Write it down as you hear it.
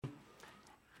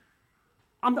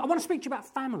I want to speak to you about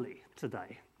family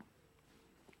today.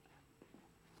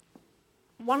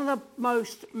 One of the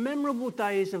most memorable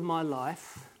days of my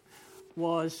life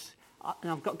was,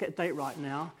 and I've got to get the date right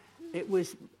now, it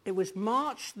was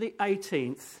March the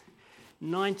 18th,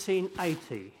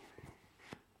 1980.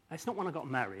 It's not when I got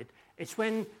married. It's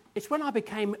when I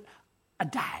became a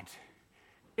dad.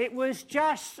 It was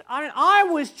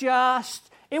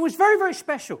very, very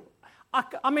special.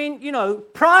 I mean, you know,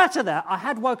 prior to that, I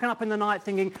had woken up in the night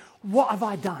thinking, what have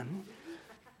I done?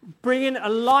 Bringing a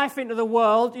life into the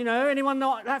world, you know, anyone know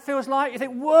what that feels like? You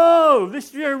think, whoa,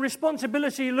 this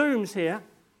responsibility looms here.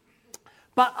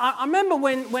 But I remember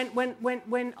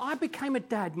when I became a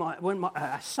dad, when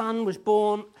my son was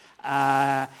born,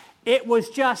 it was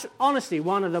just, honestly,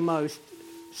 one of the most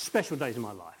special days of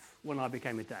my life when I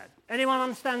became a dad. Anyone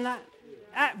understand that?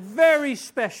 Very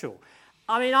special.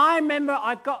 I mean, I remember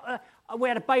we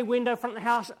had a bay window in front of the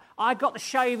house. I got the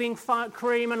shaving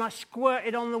cream and I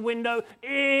squirted on the window.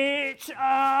 It's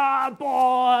a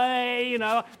boy, you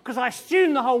know, because I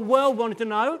assumed the whole world wanted to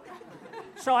know.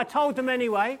 So I told them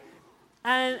anyway.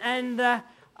 And at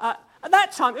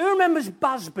that time, who remembers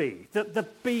Busby, the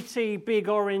BT big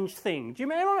orange thing? Do you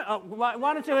remember it?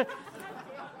 Why don't you?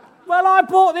 Well, I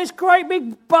bought this great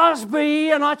big Busby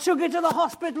and I took it to the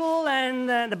hospital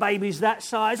and the baby's that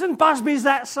size and Busby's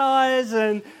that size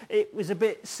and it was a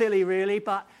bit silly really,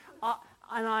 but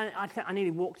I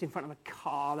nearly walked in front of a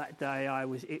car that day.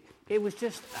 It was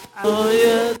just... Oh,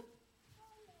 yeah.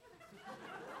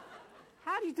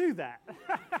 How do you do that?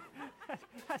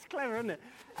 That's clever, isn't it?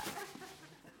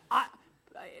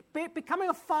 Becoming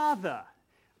a father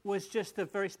was just a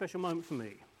very special moment for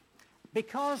me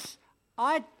because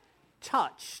I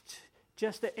touched,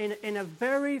 just in a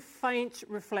very faint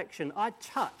reflection, I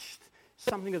touched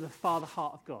something of the Father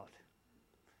heart of God.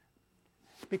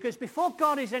 Because before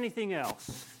God is anything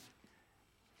else,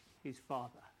 He's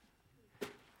Father.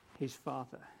 He's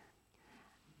Father.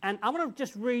 And I want to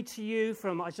just read to you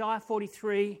from Isaiah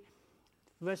 43,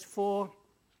 verse 4.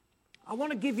 I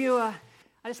want to give you I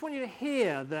just want you to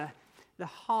hear the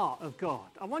heart of God.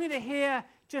 I want you to hear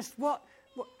just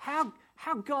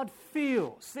how God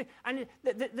feels. And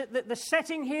the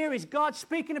setting here is God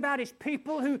speaking about His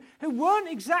people who weren't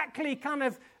exactly kind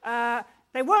of,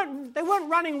 they weren't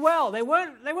running well. They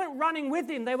weren't running with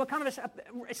Him. They were kind of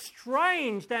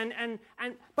estranged.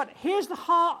 But here's the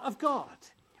heart of God.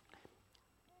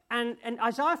 And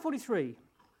Isaiah 43,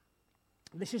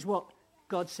 this is what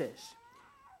God says.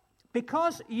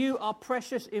 Because you are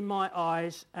precious in my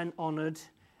eyes and honored,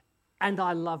 and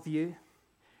I love you,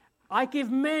 I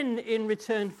give men in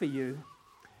return for you,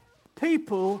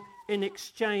 people in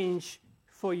exchange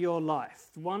for your life.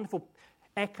 Wonderful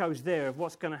echoes there of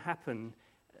what's going to happen.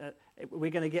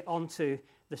 We're going to get onto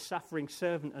the suffering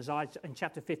servant as in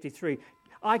chapter 53.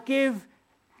 I give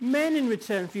men in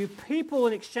return for you, people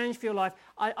in exchange for your life.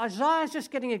 Isaiah's just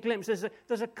getting a glimpse.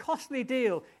 There's a costly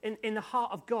deal in the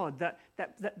heart of God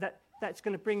that's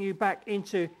going to bring you back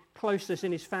into closeness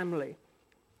in His family.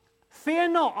 Fear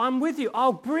not, I'm with you.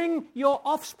 I'll bring your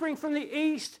offspring from the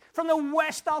east, from the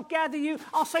west I'll gather you.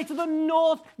 I'll say to the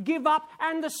north, give up,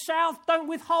 and the south, don't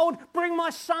withhold. Bring my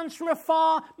sons from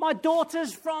afar, my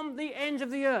daughters from the ends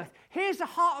of the earth. Here's the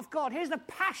heart of God. Here's the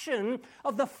passion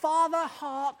of the Father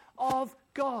heart of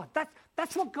God.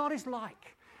 That's what God is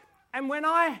like. And when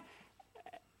I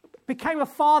became a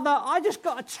father, I just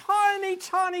got a tiny,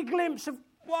 tiny glimpse of,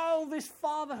 whoa, this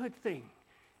fatherhood thing.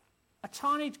 A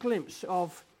tiny glimpse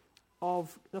of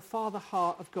the Father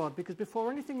heart of God, because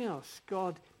before anything else,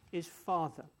 God is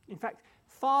Father. In fact,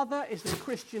 Father is the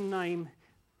Christian name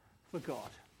for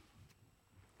God.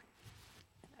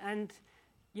 And,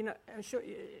 you know,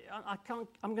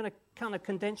 I'm going to kind of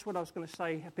condense what I was going to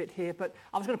say a bit here, but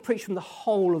I was going to preach from the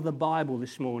whole of the Bible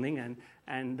this morning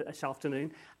and this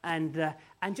afternoon, and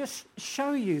just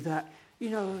show you that, you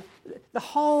know, the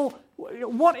whole,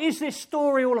 what is this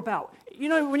story all about? You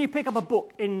know, when you pick up a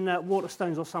book in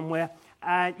Waterstones or somewhere,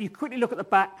 and you quickly look at the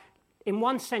back, in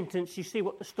one sentence you see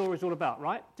what the story is all about,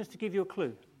 right? Just to give you a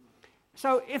clue.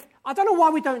 So I don't know why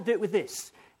we don't do it with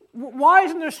this. Why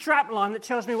isn't there a strap line that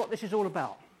tells me what this is all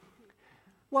about?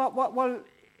 Well,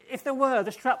 if there were,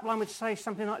 the strap line would say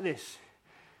something like this.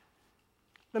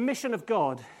 The mission of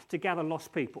God to gather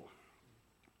lost people.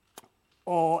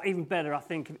 Or even better, I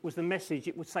think, if it was the message,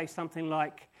 it would say something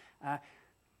like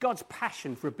God's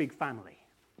passion for a big family.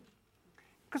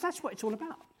 Because that's what it's all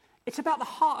about. It's about the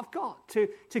heart of God,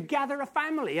 to gather a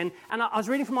family. And I was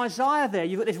reading from Isaiah there.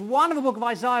 You've got this wonderful book of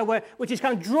Isaiah which is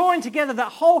kind of drawing together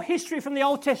that whole history from the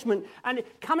Old Testament and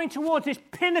coming towards this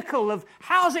pinnacle of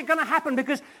how's it going to happen?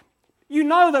 Because, You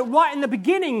know that right in the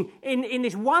beginning, in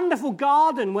this wonderful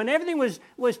garden, when everything was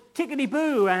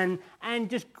tickety-boo and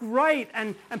just great,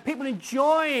 and people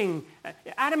enjoying,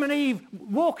 Adam and Eve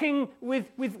walking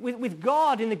with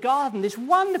God in the garden, this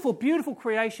wonderful, beautiful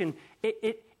creation,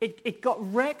 it got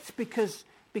wrecked because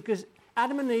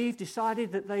Adam and Eve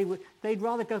decided that they'd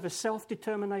rather go for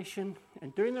self-determination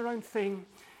and doing their own thing,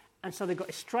 and so they got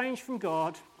estranged from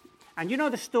God. And you know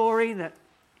the story that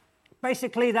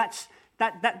basically that's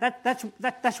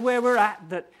where we're at,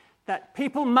 that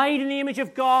people made in the image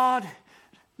of God,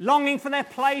 longing for their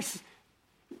place,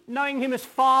 knowing Him as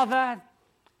Father,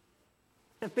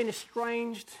 have been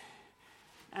estranged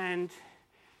and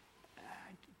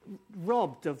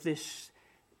robbed of this,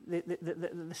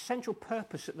 the central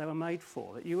purpose that they were made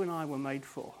for, that you and I were made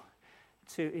for,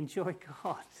 to enjoy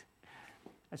God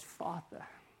as Father.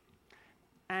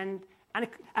 And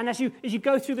as you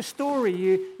go through the story,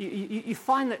 you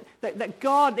find that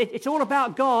God, it's all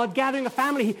about God gathering a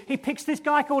family. He picks this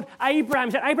guy called Abraham.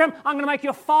 He said, Abraham, I'm going to make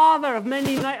you a father of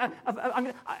many.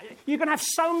 You're going to have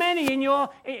so many in your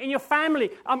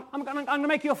family. I'm going to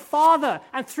make you a father,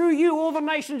 and through you, all the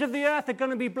nations of the earth are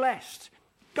going to be blessed.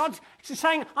 God's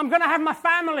saying, I'm going to have my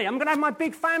family. I'm going to have my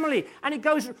big family. And it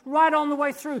goes right on the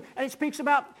way through. And it speaks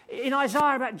about, in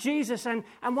Isaiah, about Jesus. And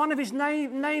one of his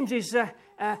names is,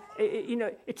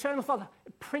 Eternal Father,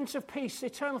 Prince of Peace,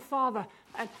 Eternal Father.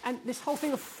 And this whole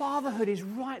thing of fatherhood is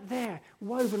right there,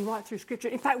 woven right through Scripture.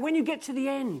 In fact, when you get to the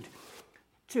end,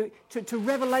 to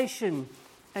Revelation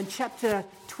and chapter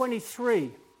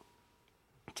 23,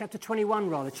 chapter 21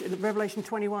 rather, Revelation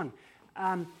 21,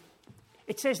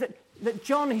 it says that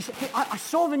John, I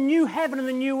saw the new heaven and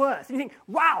the new earth. And you think,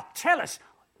 wow, tell us,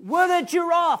 were there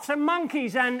giraffes and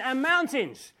monkeys and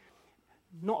mountains?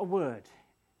 Not a word.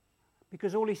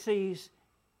 Because all he sees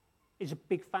is a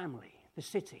big family, the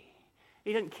city.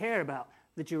 He doesn't care about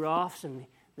the giraffes and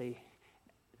the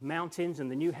mountains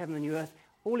and the new heaven and the new earth.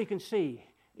 All he can see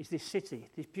is this city,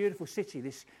 this beautiful city,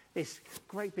 this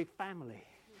great big family.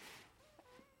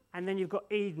 And then you've got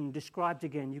Eden described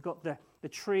again. You've got the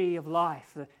tree of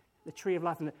life, the tree of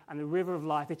life and the river of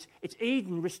life. It's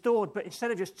Eden restored, but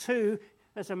instead of just two,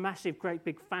 there's a massive, great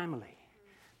big family.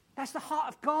 That's the heart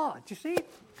of God, you see?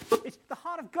 The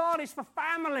heart of God is for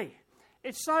family.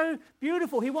 It's so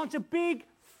beautiful. He wants a big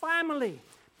family.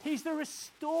 He's the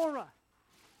restorer.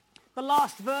 The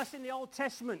last verse in the Old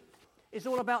Testament is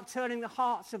all about turning the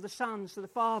hearts of the sons to the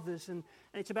fathers, and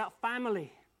it's about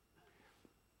family.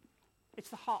 It's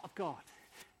the heart of God.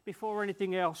 Before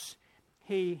anything else,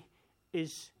 He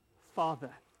is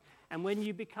Father. And when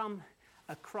you become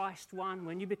a Christ one,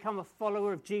 when you become a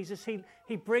follower of Jesus, He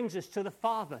brings us to the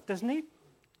Father, doesn't He?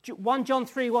 1 John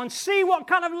 3:1, see what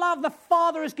kind of love the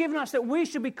Father has given us that we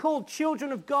should be called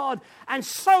children of God, and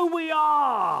so we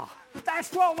are.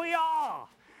 That's what we are.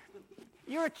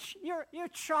 You're a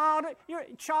child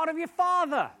of your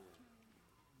Father.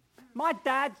 My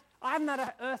dad, I haven't had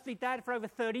an earthly dad for over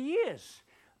 30 years,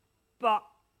 but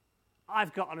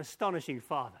I've got an astonishing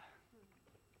father.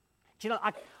 Do you know,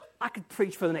 I could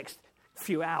preach for the next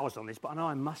few hours on this, but I know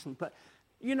I mustn't. But,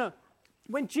 you know,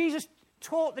 when Jesus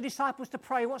taught the disciples to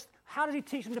pray, how does He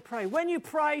teach them to pray? When you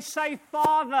pray, say,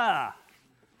 Father.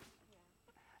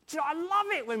 Do you know, I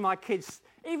love it when my kids,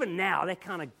 even now, they're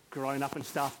kind of grown up and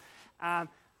stuff.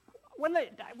 When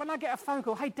I get a phone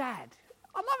call, hey, Dad,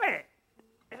 I love it.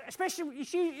 Especially,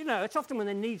 you know, it's often when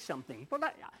they need something.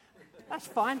 But that's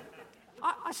fine.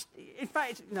 In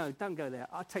fact, no, don't go there.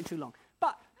 I'll take too long.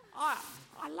 But I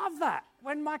love that.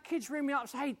 When my kids ring me up and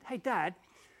say, hey, Dad,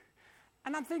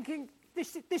 and I'm thinking,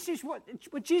 this is what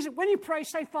Jesus, when you pray,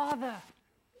 say Father.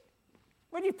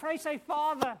 When you pray, say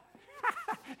Father.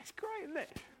 It's great,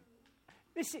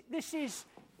 isn't it?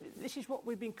 This is what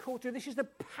we've been called to. This is the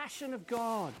passion of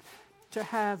God, to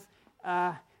have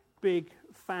a big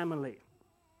family.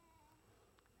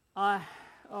 Do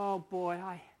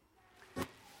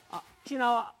you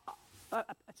know,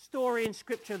 a story in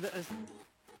Scripture that has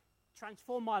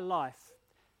transformed my life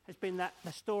has been the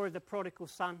story of the prodigal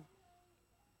son.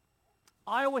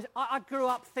 I grew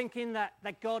up thinking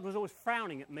that God was always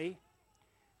frowning at me.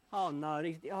 Oh no,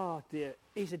 oh dear,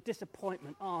 he's a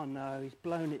disappointment. Oh no, he's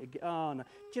blown it again. Oh no.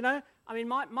 Do you know, I mean,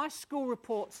 my school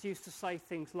reports used to say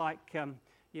things like,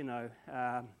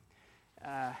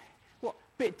 what,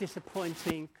 bit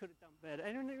disappointing, could have done better.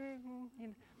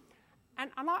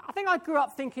 And I think I grew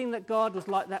up thinking that God was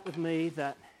like that with me,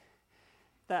 that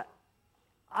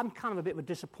I'm kind of a bit of a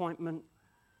disappointment.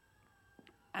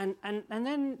 And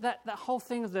then that whole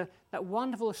thing of that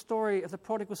wonderful story of the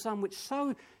prodigal son, which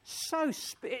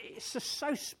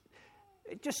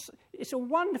it's a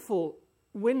wonderful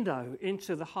window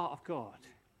into the heart of God.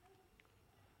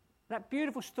 That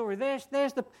beautiful story. There's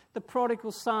the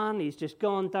prodigal son. He's just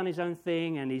gone, done his own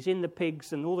thing, and he's in the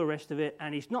pigs and all the rest of it,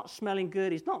 and he's not smelling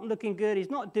good, he's not looking good, he's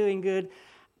not doing good.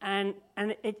 And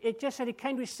it just said he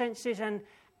came to his senses, and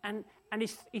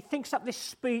he thinks up this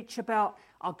speech about,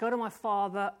 I'll go to my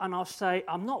father and I'll say,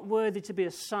 I'm not worthy to be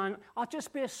a son, I'll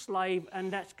just be a slave,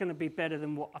 and that's going to be better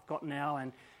than what I've got now.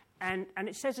 And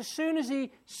it says as soon as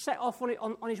he set off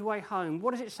on his way home,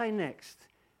 what does it say next?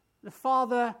 The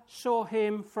father saw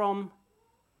him from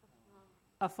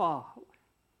afar.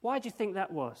 Why do you think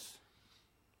that was?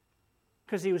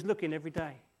 Because he was looking every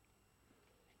day.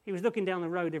 He was looking down the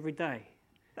road every day.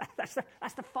 That's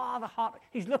the father heart.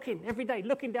 He's looking every day,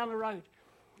 looking down the road.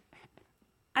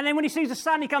 And then when he sees the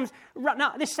son, he comes.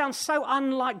 Now, this sounds so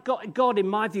unlike God in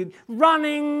my view.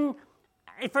 Running,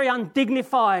 it's very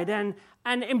undignified, and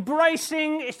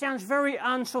embracing, it sounds very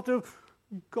sort of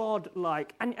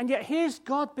God-like. And yet here's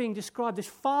God being described, this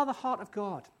father heart of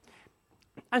God.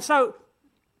 And so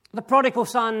the prodigal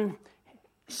son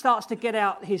starts to get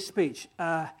out his speech.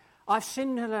 I've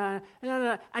sinned, and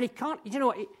he can't, you know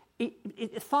what,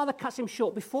 the father cuts him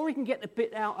short. Before he can get the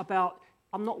bit out about,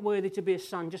 I'm not worthy to be a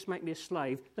son, just make me a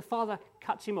slave, the father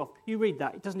cuts him off. You read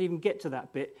that, it doesn't even get to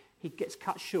that bit. He gets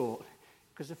cut short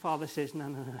because the father says,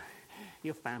 no,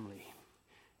 your family.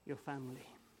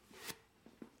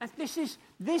 And this is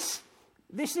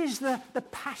the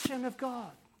passion of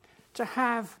God, to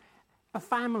have a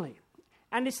family.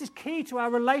 And this is key to our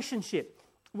relationship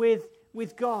with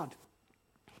God.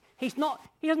 He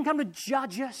doesn't come to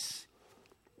judge us.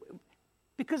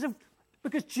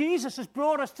 Because Jesus has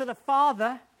brought us to the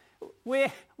Father,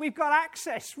 we've got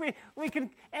access. We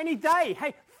can any day.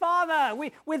 Hey, Father,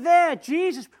 we're there.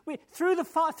 Jesus, through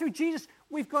Jesus,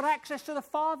 we've got access to the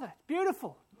Father. It's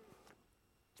beautiful.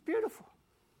 It's beautiful.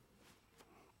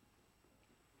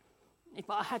 If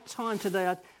I had time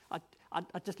today,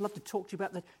 I'd just love to talk to you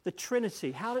about the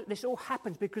Trinity, how this all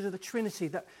happens because of the Trinity.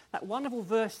 That wonderful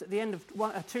verse at the end of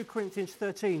 2 Corinthians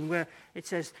 13 where it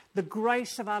says, the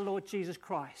grace of our Lord Jesus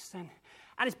Christ. And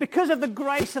it's because of the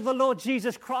grace of the Lord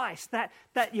Jesus Christ that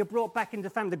you're brought back into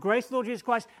the family. The grace of the Lord Jesus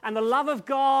Christ and the love of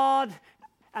God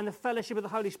and the fellowship of the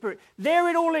Holy Spirit. There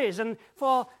it all is. And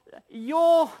for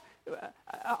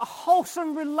a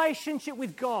wholesome relationship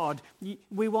with God,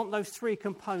 we want those three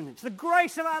components. The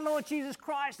grace of our Lord Jesus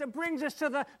Christ that brings us to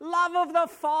the love of the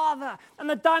Father and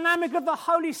the dynamic of the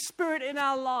Holy Spirit in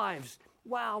our lives.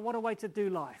 Wow, what a way to do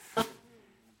life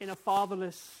in a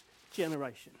fatherless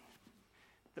generation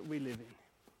that we live in.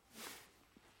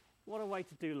 What a way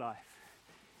to do life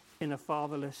in a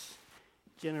fatherless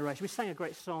generation. We sang a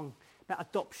great song about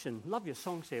adoption. Love your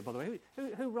songs here, by the way.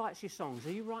 Who writes your songs?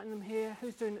 Are you writing them here?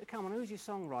 Who's doing it? Come on, who's your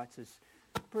songwriters?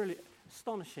 Brilliant,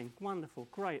 astonishing, wonderful,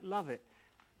 great, love it.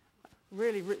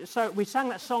 Really, so we sang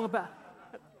that song about...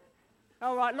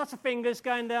 All right, lots of fingers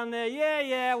going down there.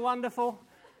 Yeah, wonderful.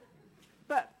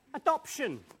 But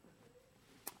adoption.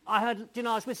 I heard, I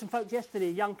was with some folks yesterday,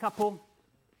 a young couple,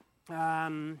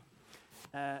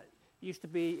 used to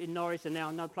be in Norwich and now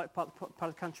another part of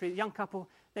the country. A young couple,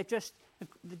 they're just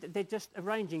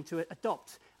arranging to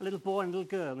adopt a little boy and a little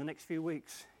girl in the next few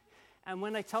weeks. And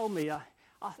when they told me, I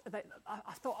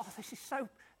thought, oh, this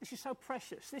is so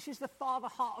precious. This is the Father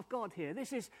heart of God here.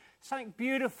 This is something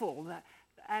beautiful.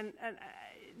 And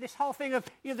this whole thing of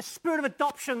the spirit of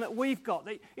adoption that we've got.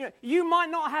 That, you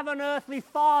might not have an earthly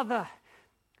father,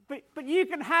 but you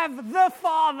can have the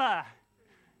Father.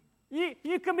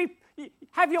 You can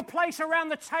have your place around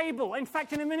the table. In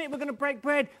fact, in a minute we're going to break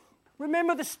bread.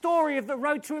 Remember the story of the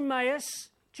road to Emmaus?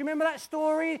 Do you remember that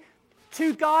story?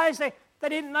 Two guys, they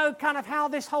didn't know kind of how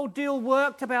this whole deal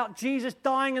worked about Jesus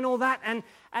dying and all that, and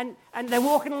they're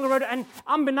walking on the road, and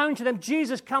unbeknown to them,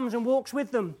 Jesus comes and walks with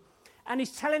them, and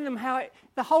he's telling them how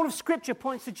the whole of Scripture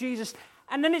points to Jesus.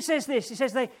 And then it says this: it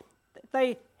says they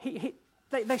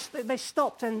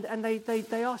stopped and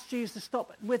they asked Jesus to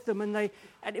stop with them, and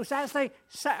it was as they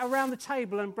sat around the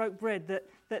table and broke bread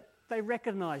that they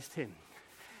recognised him.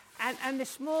 And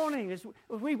this morning,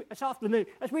 this afternoon,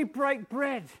 as we break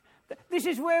bread, this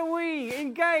is where we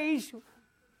engage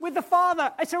with the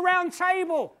Father. It's a round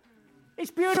table.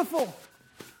 It's beautiful.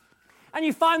 And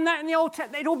you find that in the Old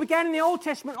Testament. It all began in the Old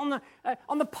Testament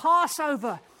on the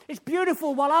Passover. It's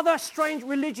beautiful. While other strange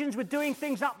religions were doing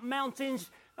things up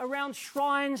mountains, around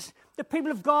shrines, the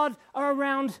people of God are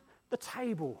around the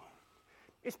table.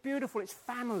 It's beautiful. It's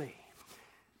family.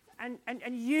 And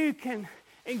you can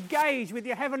engage with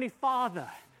your Heavenly Father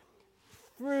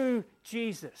through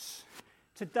Jesus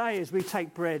today as we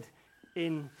take bread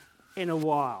in a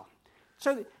while.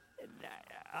 So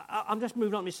I'm just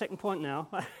moving on to my second point now.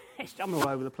 I'm all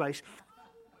over the place.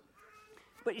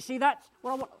 But you see, that's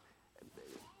what I want.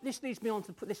 this leads me on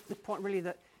to put this the point really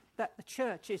that the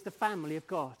church is the family of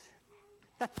God.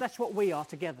 That's what we are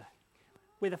together.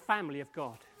 We're the family of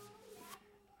God.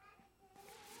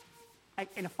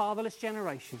 In a fatherless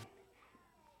generation,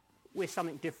 we're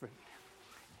something different.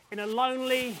 In a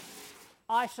lonely,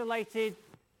 isolated,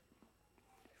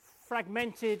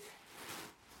 fragmented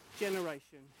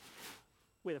generation,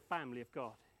 we're the family of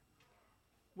God.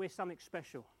 We're something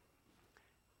special.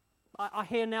 I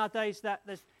hear nowadays that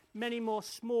there's many more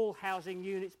small housing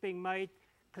units being made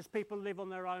because people live on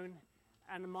their own,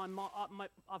 and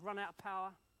I've run out of power.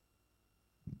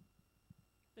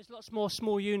 There's lots more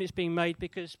small units being made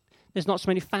because there's not so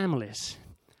many families.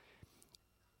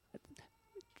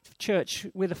 Church,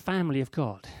 we're the family of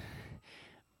God.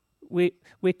 We're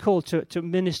called to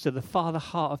minister the father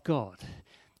heart of God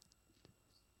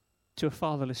to a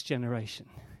fatherless generation.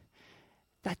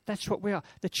 That's what we are.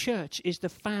 The church is the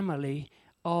family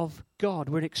of God.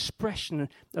 We're an expression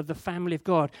of the family of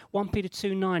God. 1 Peter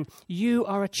 2:9, you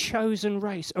are a chosen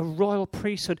race, a royal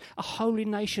priesthood, a holy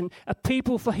nation, a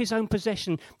people for his own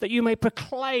possession, that you may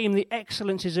proclaim the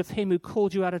excellencies of him who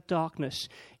called you out of darkness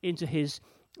into his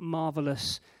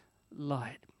marvelous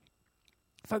light.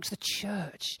 Folks, the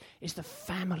church is the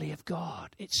family of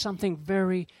God. It's something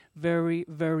very, very,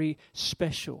 very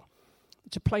special.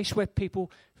 It's a place where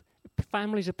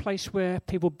family is a place where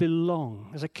people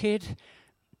belong. As a kid,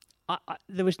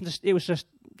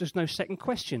 there's no second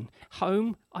question.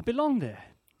 Home, I belong there.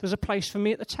 There's a place for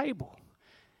me at the table.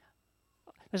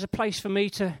 There's a place for me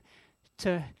to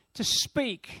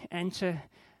speak and to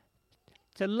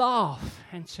laugh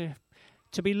and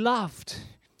to be loved.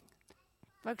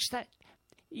 Folks, that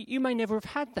you may never have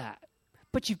had that,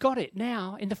 but you've got it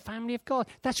now in the family of God.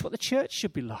 That's what the church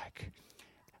should be like.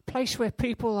 A place where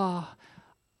people are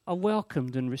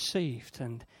welcomed and received,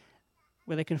 and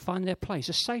where they can find their place,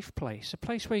 a safe place, a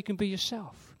place where you can be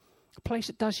yourself, a place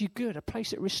that does you good, a place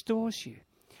that restores you.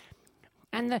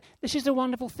 And this is the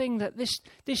wonderful thing, that this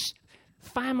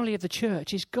family of the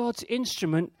church is God's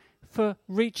instrument for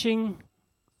reaching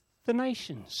the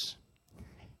nations.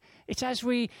 It's as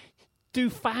we do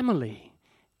family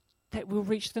that we'll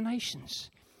reach the nations.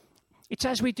 It's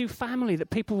as we do family that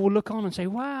people will look on and say,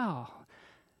 wow,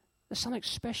 there's something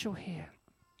special here.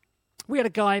 We had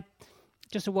a guy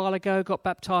just a while ago got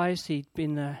baptized. He'd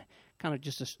been kind of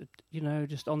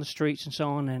just on the streets and so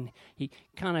on, and he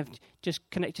kind of just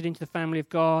connected into the family of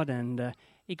God, and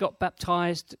he got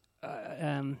baptized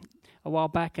a while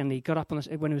back, and he got up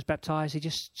when he was baptized. He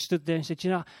just stood there and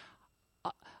said,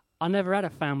 I never had a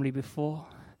family before,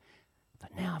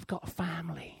 but now I've got a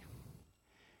family,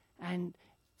 and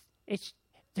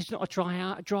there's not a dry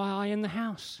eye in the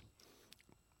house.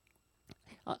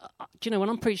 When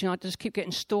I'm preaching, I just keep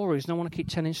getting stories, and I want to keep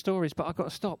telling stories, but I've got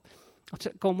to stop.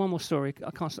 Go on, one more story.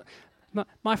 I can't stop.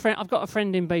 My friend, I've got a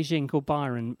friend in Beijing called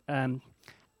Byron, and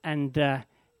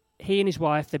he and his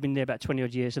wife, they've been there about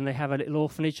 20-odd years, and they have a little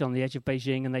orphanage on the edge of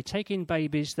Beijing, and they take in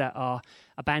babies that are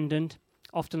abandoned.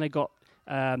 Often they've got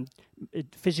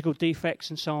physical defects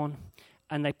and so on,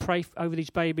 and they pray over these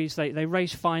babies. They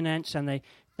raise finance, and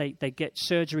they get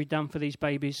surgery done for these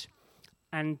babies.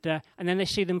 And then they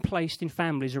see them placed in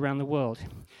families around the world.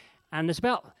 And there's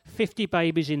about 50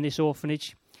 babies in this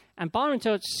orphanage. And Byron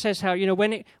says how,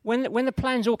 when the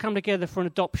plans all come together for an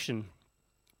adoption,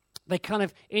 they kind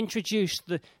of introduce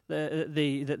the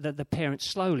parents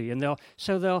slowly, and the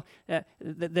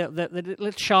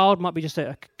little child might be just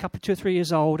a couple, 2 or 3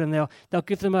 years old, and they'll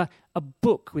give them a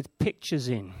book with pictures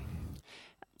in.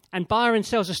 And Byron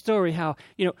tells a story how,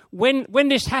 when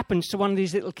this happens to one of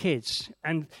these little kids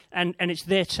and it's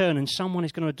their turn and someone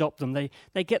is going to adopt them,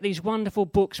 they get these wonderful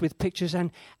books with pictures,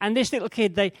 and this little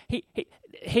kid,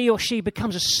 he or she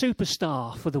becomes a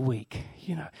superstar for the week,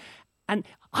 And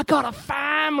I got a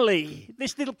family.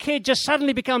 This little kid just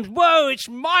suddenly becomes, whoa, it's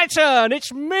my turn,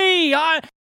 it's me.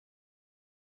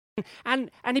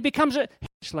 And he becomes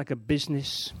it's like a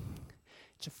business.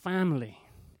 It's a family.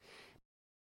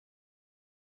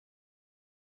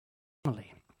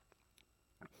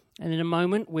 And in a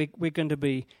moment, we're going to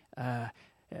be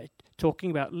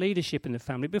talking about leadership in the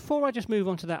family. Before I just move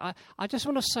on to that, I just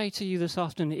want to say to you this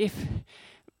afternoon,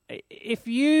 if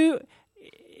you...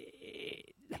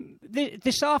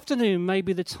 This afternoon may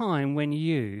be the time when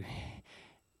you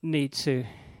need to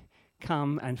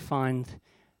come and find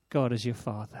God as your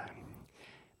Father.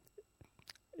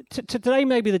 Today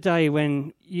may be the day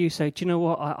when you say, do you know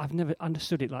what, I've never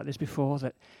understood it like this before,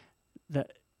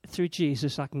 that through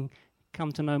Jesus I can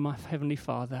come to know my Heavenly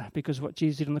Father because of what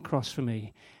Jesus did on the cross for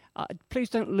me. please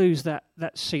don't lose that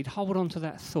seed. Hold on to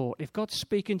that thought. If God's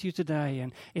speaking to you today,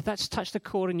 and if that's touched a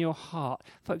chord in your heart,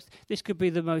 folks, this could be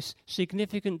the most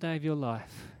significant day of your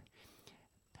life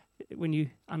when you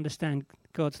understand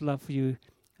God's love for you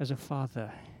as a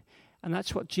father. And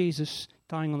that's what Jesus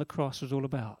dying on the cross was all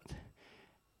about.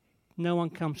 No one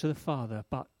comes to the Father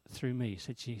but through me,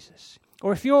 said Jesus.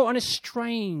 Or if you're an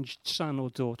estranged son or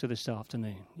daughter this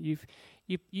afternoon, you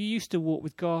used to walk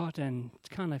with God and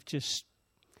kind of just,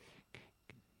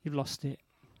 you've lost it.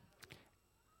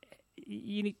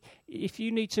 If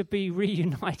you need to be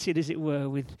reunited, as it were,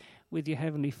 with your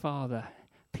Heavenly Father,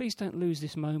 please don't lose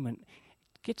this moment.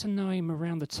 Get to know Him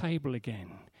around the table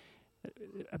again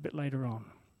a bit later on.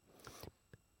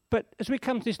 But as we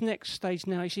come to this next stage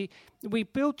now, you see, we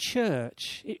build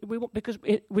church because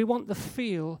we want the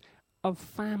feel of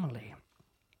family.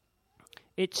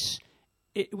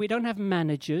 We don't have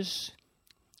managers,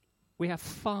 we have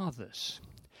fathers.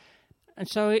 And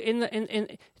so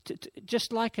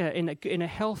just like in a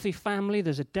healthy family,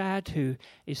 there's a dad who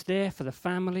is there for the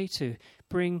family to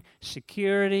bring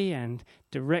security and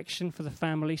direction for the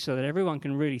family so that everyone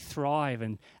can really thrive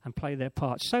and play their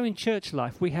part. So in church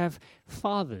life, we have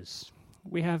fathers,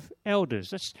 we have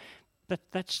elders.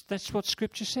 That's what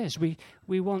Scripture says. We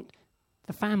want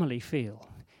the family feel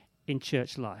in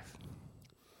church life.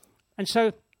 And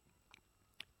so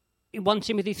in 1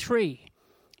 Timothy 3,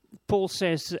 Paul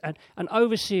says an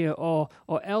overseer or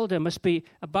elder must be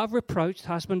above reproach,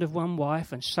 husband of one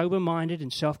wife, and sober-minded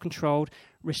and self-controlled,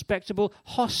 respectable,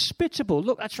 hospitable.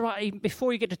 Look, that's right.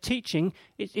 Before you get to teaching,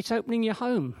 it's opening your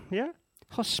home. Yeah,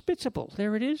 hospitable.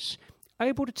 There it is.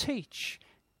 Able to teach,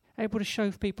 able to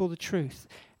show people the truth,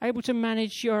 able to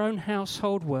manage your own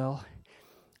household well.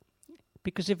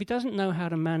 Because if he doesn't know how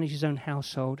to manage his own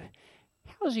household,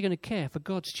 how is he going to care for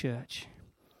God's church?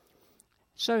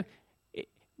 So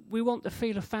we want the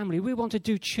feel of family. We want to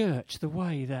do church the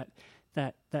way that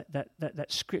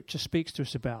Scripture speaks to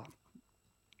us about.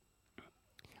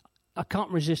 I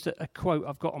can't resist a quote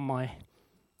I've got in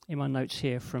my notes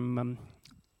here from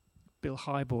Bill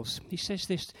Hybels. He says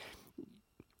this,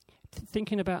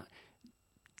 thinking about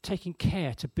taking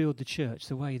care to build the church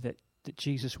the way that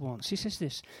Jesus wants. He says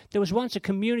this: there was once a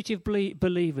community of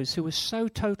believers who were so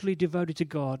totally devoted to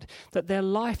God that their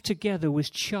life together was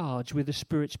charged with the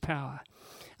Spirit's power.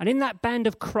 And in that band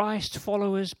of Christ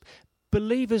followers,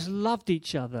 believers loved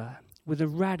each other with a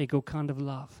radical kind of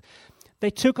love.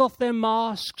 They took off their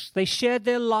masks, they shared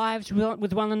their lives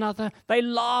with one another, they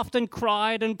laughed and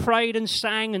cried and prayed and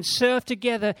sang and served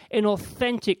together in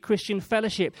authentic Christian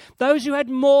fellowship. Those who had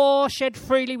more shared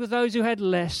freely with those who had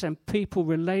less, and people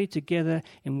related together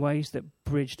in ways that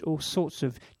bridged all sorts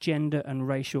of gender and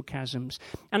racial chasms.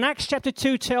 And Acts chapter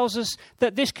 2 tells us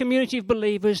that this community of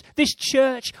believers, this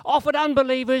church, offered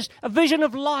unbelievers a vision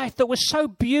of life that was so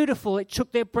beautiful it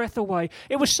took their breath away.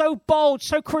 It was so bold,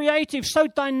 so creative, so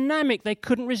dynamic, they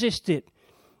couldn't resist it.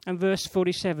 And verse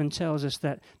 47 tells us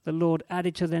that the Lord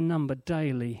added to their number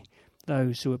daily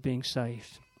those who were being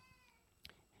saved.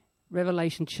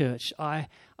 Revelation Church, I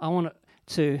want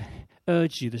to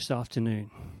urge you this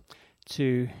afternoon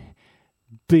to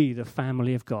be the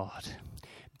family of God.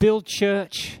 Build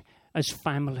church as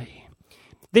family.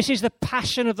 This is the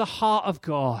passion of the heart of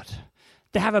God,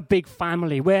 to have a big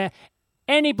family where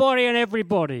anybody and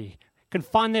everybody can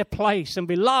find their place and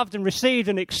be loved and received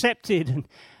and accepted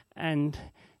and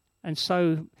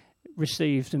so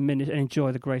received and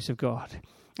enjoy the grace of God.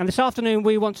 And this afternoon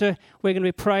we're going to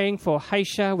be praying for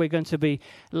Haisha. We're going to be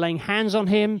laying hands on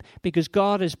him because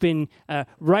God has been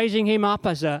raising him up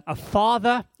as a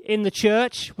father in the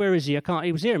church. Where is he?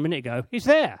 He was here a minute ago. He's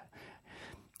there.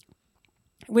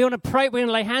 We want to pray. We're going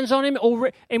to lay hands on him.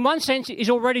 In one sense, he's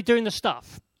already doing the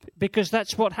stuff because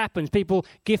that's what happens.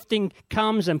 Gifting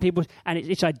comes and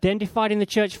it's identified in the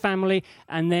church family,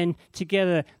 and then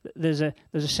together there's a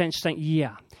sense saying,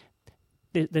 yeah,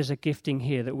 there's a gifting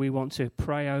here that we want to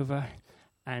pray over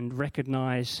and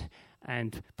recognize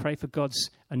and pray for God's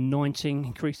anointing,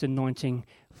 increased anointing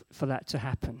for that to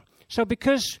happen. So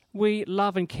because we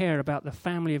love and care about the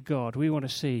family of God, we want to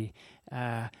see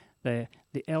the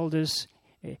elders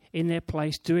in their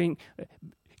place bringing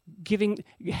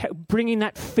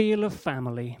that feel of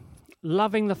family,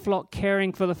 loving the flock,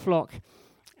 caring for the flock,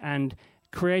 and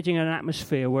creating an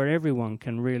atmosphere where everyone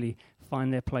can really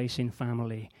find their place in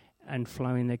family and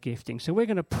flow in their gifting. So we're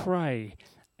going to pray.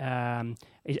 Are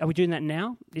we doing that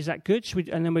now? Is that good?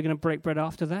 And then we're going to break bread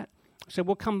after that. So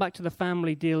we'll come back to the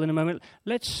family deal in a moment.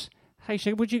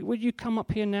 Haisha, would you come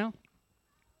up here now?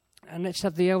 And let's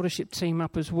have the eldership team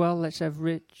up as well. Let's have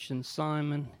Rich and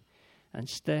Simon and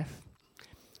Steph.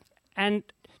 And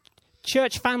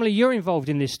church family, you're involved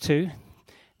in this too.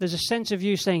 There's a sense of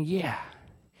you saying,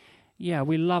 yeah,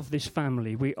 we love this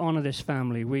family. We honor this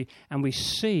family. We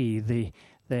see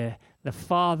the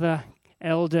father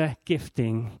elder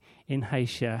gifting in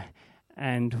Haisha,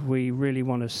 and we really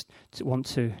want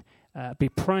to be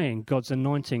praying God's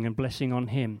anointing and blessing on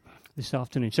him this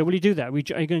afternoon. So will you do that? Are you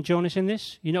going to join us in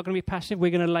this? You're not going to be passive.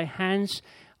 We're going to lay hands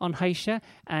on Haisha,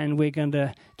 and we're going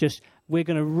to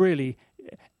really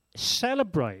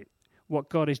celebrate what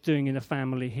God is doing in the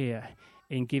family here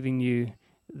in giving you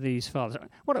these fathers.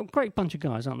 What a great bunch of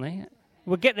guys, aren't they?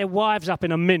 We'll get their wives up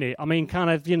in a minute. I mean, kind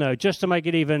of, just to make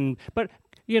it even. But,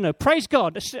 praise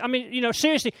God. I mean,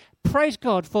 seriously, praise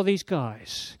God for these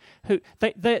guys who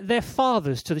they're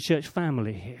fathers to the church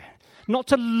family here. Not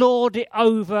to lord it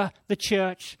over the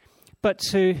church, but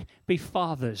to be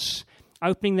fathers,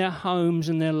 opening their homes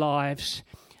and their lives,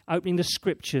 opening the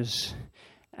scriptures,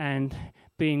 and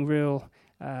being real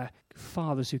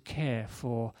fathers who care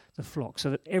for the flock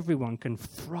so that everyone can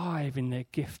thrive in their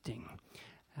gifting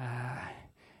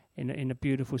in a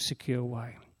beautiful, secure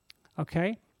way.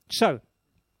 Okay? So,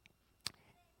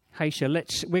 Haisha,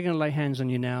 we're going to lay hands on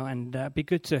you now, and be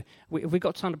good to... Have we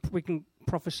got time we can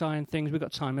prophesy and things? We've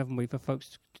got time, haven't we, for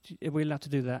folks? Are we allowed to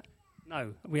do that?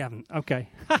 No, we haven't. Okay.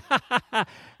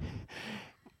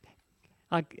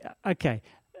 Okay.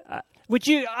 Would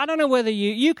you? I don't know whether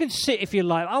you can sit if you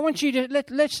like. I want you to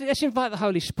let's invite the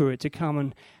Holy Spirit to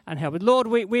come and help. Lord,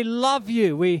 we love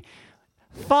you.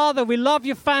 Father, we love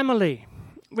your family.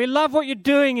 We love what you're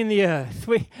doing in the earth.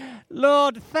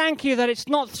 Lord, thank you that it's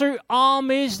not through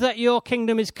armies that your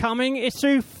kingdom is coming. It's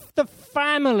through the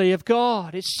family of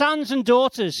God. It's sons and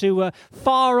daughters who were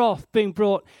far off being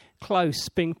brought close,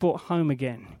 being brought home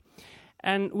again.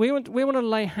 And we want to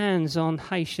lay hands on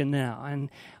Haisha now, and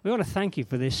we want to thank you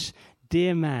for this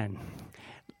dear man.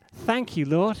 Thank you,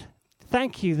 Lord.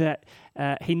 Thank you that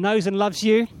he knows and loves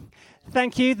you.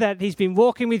 Thank you that he's been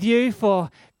walking with you for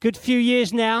a good few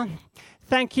years now.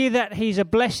 Thank you that he's a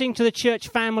blessing to the church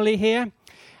family here.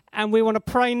 And we want to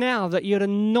pray now that you'd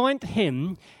anoint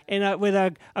him with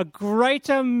a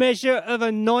greater measure of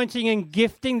anointing and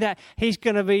gifting, that he's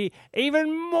going to be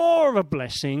even more of a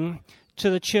blessing to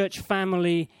the church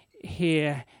family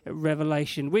here at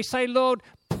Revelation. We say, Lord,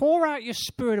 pour out your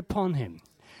Spirit upon him.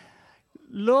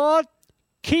 Lord,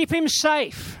 keep him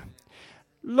safe.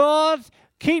 Lord,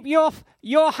 keep your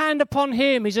hand upon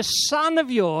him. He's a son of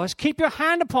yours. Keep your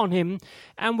hand upon him.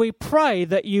 And we pray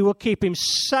that you will keep him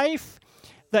safe,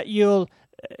 that you'll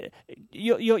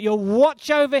watch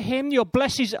over him, you'll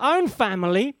bless his own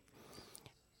family.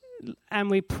 And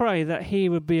we pray that he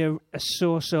would be a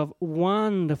source of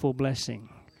wonderful blessing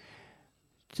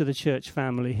to the church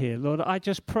family here. Lord, I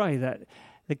just pray that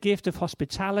the gift of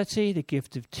hospitality, the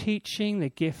gift of teaching, the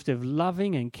gift of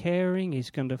loving and caring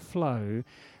is going to flow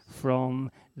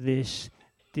from this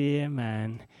dear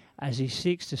man as he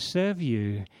seeks to serve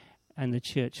you and the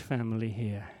church family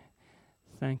here.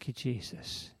 Thank you,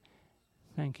 Jesus.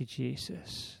 Thank you,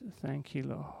 Jesus. Thank you,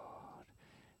 Lord.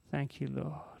 Thank you,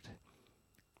 Lord.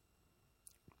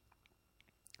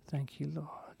 Thank you, Lord.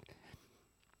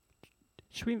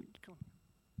 Should we... Come on.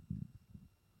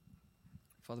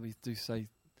 Father, we do say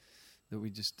that we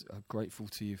just are grateful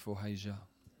to you for Haisha.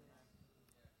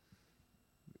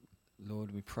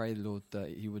 Lord, we pray, Lord, that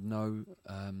he would know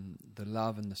the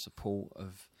love and the support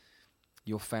of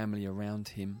your family around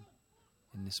him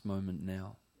in this moment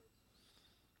now.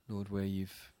 Lord, where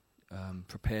you've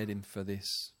prepared him for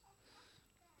this.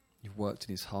 You've worked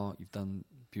in his heart. You've done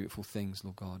beautiful things,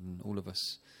 Lord God, and all of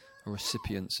us are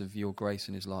recipients of your grace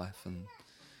in his life. And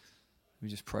we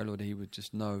just pray, Lord, he would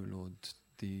just know, Lord,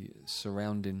 the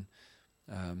surrounding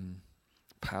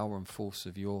power and force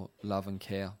of your love and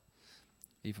care,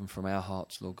 even from our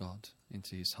hearts, Lord God,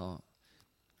 into his heart,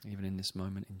 even in this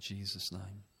moment, in Jesus'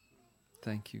 name.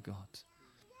 Thank you, God.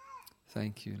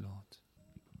 Thank you, Lord.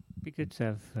 Be good to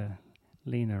have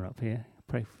Lena up here.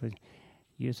 Pray for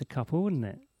you as a couple, wouldn't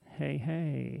it?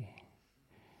 Hey.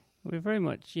 We're very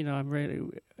much, I'm really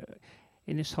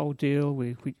in this whole deal.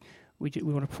 We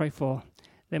want to pray for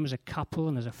them as a couple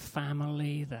and as a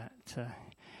family, that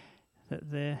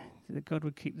God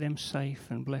would keep them safe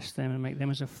and bless them and make them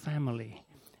as a family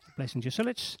a blessing to you. So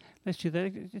let's do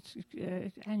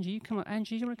that. Angie, you come up.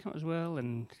 Angie, you want to come up as well?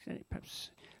 And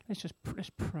perhaps let's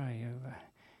pray over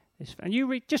this. And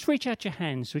you just reach out your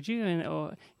hands, would you? You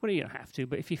don't have to,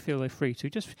 but if you feel they're free to,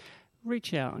 just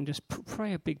reach out and just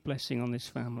pray a big blessing on this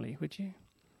family, would you?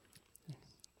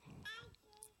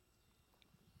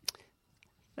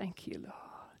 Thank you, Lord.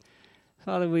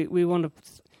 Father, we want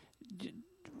to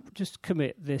just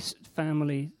commit this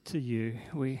family to you.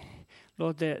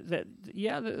 Lord,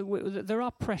 there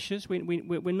are pressures.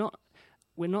 We're not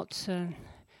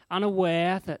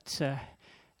unaware that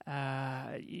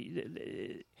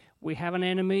we have an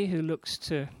enemy who looks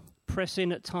to press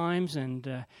in at times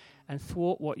and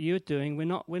thwart what you're doing. We're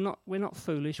not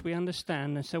foolish. We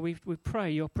understand, and so we pray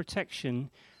your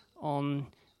protection on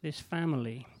this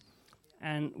family.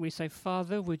 And we say,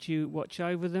 Father, would you watch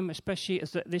over them, especially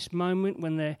at this moment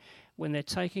when they're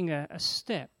taking a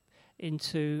step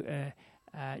into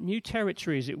new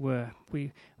territory, as it were.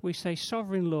 We say,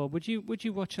 Sovereign Lord, would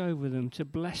you watch over them to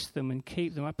bless them and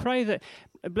keep them? I pray that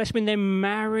bless them in their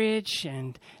marriage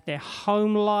and their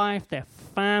home life, their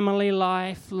family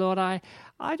life, Lord. I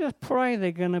just pray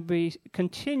they're going to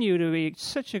continue to be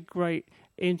such a great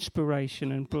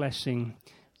inspiration and blessing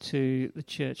to the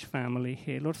church family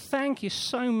here. Lord, thank you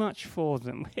so much for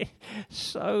them.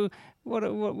 So what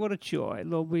a joy.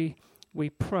 Lord, we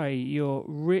pray your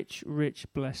rich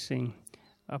blessing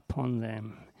upon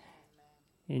them.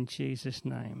 In Jesus'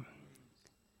 name.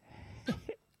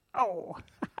 Oh,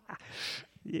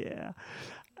 yeah.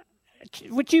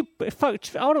 Would you,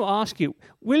 folks, I want to ask you,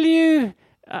 will you,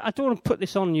 I don't want to put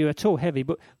this on you at all heavy,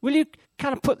 but will you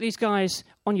kind of put these guys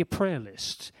on your prayer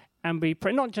list and be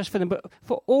praying, not just for them, but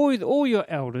for all your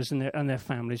elders and their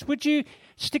families? Would you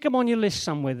stick them on your list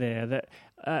somewhere there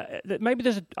that maybe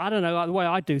there's, I don't know, the way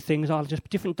I do things, I'll just,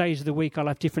 different days of the week, I'll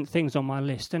have different things on my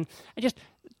list, and just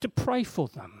to pray for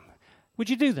them. Would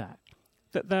you do that?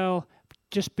 That they'll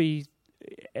just be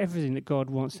everything that God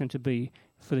wants them to be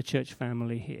for the church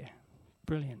family here.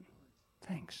 Brilliant.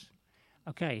 Thanks.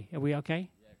 Okay, are we okay?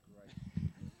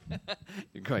 Yeah,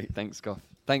 great. Great, thanks,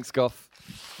 Goff.